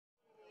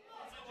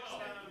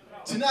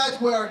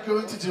Tonight we are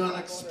going to do an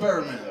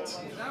experiment.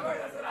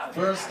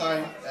 First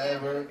time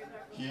ever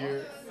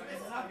here.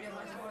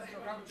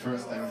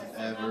 First time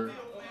ever.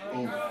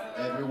 Oh,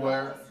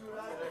 everywhere.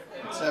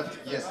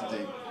 Except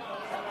yesterday.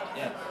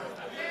 Yeah.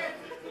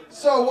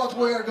 So what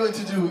we are going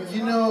to do,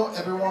 you know,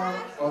 everyone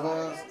of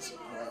us,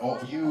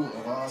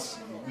 of us,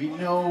 we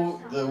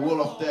know the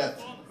wall of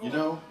death, you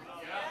know?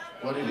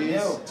 What it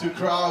is? Two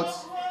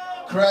crowds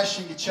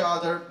crashing each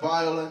other,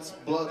 violence,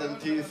 blood and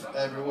teeth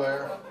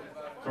everywhere,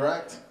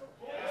 correct?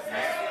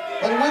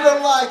 But we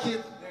don't like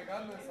it,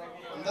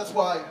 and that's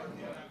why,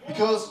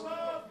 because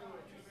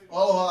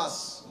all of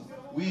us,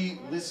 we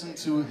listen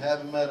to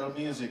heavy metal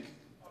music,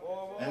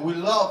 and we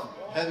love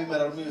heavy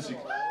metal music,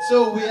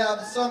 so we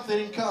have something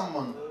in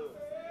common,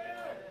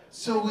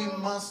 so we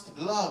must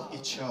love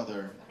each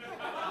other.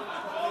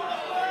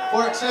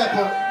 For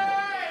example,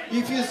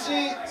 if you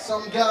see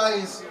some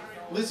guys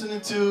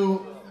listening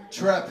to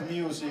trap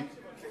music,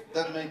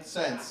 that makes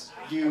sense.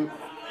 You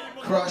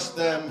crush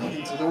them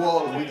into the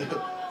wall with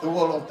the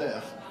wall of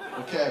death,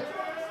 okay?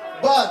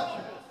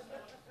 But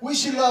we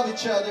should love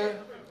each other,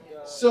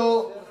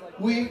 so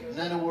we,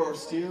 Nanowar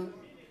still,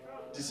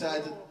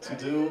 decided to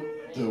do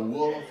the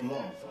wall of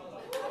love.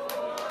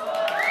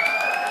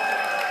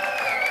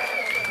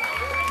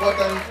 What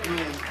does it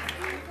mean?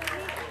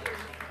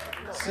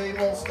 Same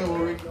old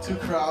story, two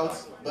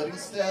crowds, but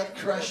instead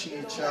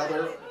crashing each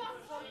other,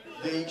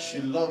 they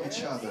should love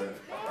each other.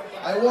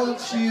 I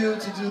want you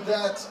to do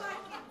that.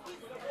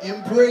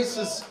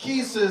 Embraces,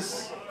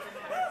 kisses.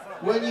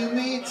 When you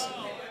meet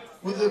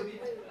with the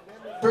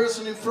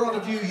person in front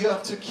of you, you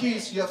have to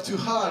kiss, you have to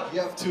hug,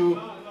 you have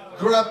to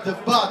grab the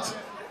butt.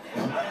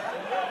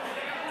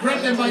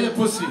 Grab them by the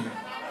pussy.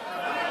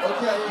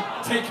 Okay.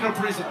 Take no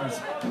prisoners.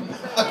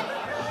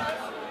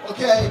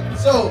 Okay,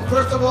 so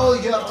first of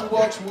all, you have to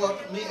watch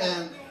what me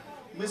and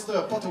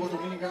Mr.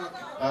 Potowatomiga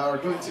are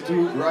going to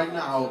do right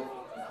now.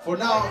 For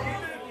now,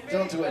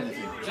 don't do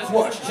anything. Just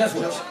watch, just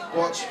watch. Just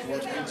watch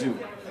what we do,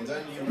 and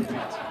then you repeat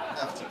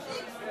after.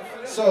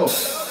 So.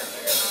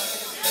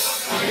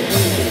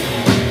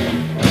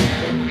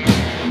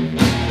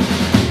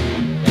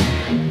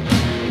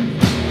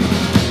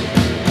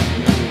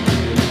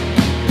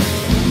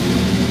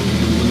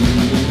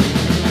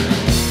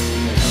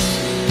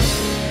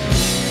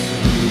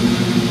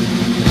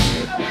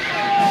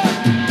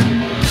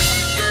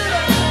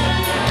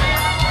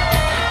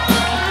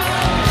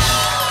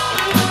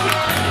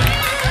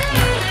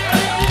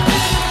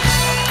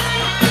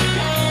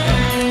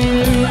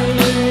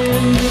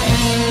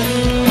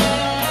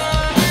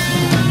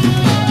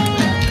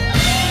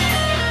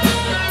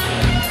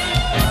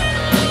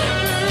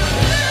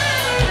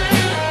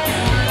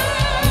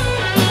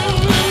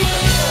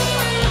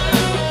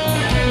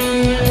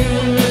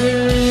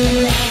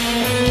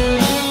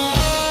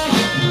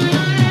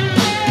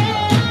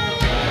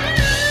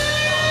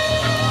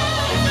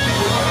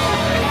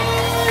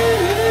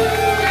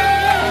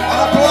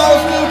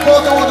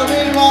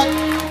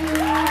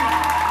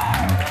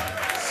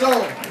 So,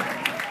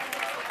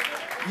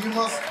 you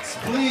must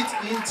split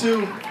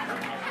into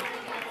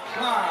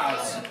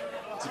crowds.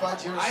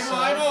 Divide yourself.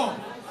 I know.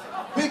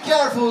 Be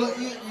careful,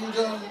 you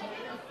don't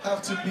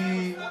have to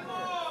be...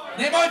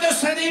 Nemojte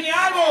sredini,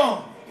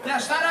 ajmo! Da,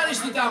 šta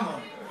radiš ti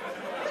tamo?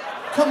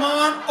 Come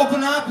on,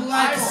 open up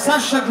like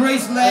Sasha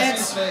Gray's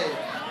legs.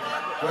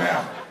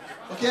 Well,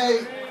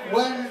 okay,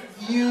 when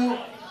you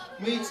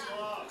meet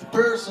the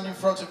person in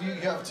front of you,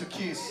 you have to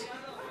kiss.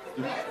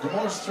 The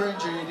more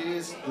stranger it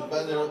is, the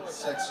better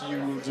sex you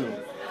will do.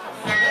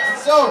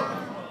 So,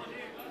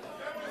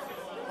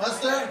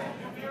 Master,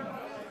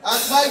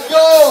 at my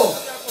go,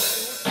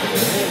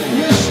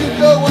 you should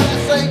go when I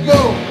say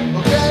go,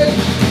 okay?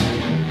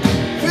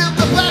 Feel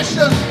the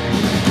passion,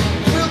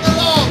 feel the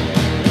love.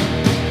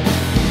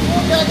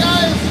 Okay, guys?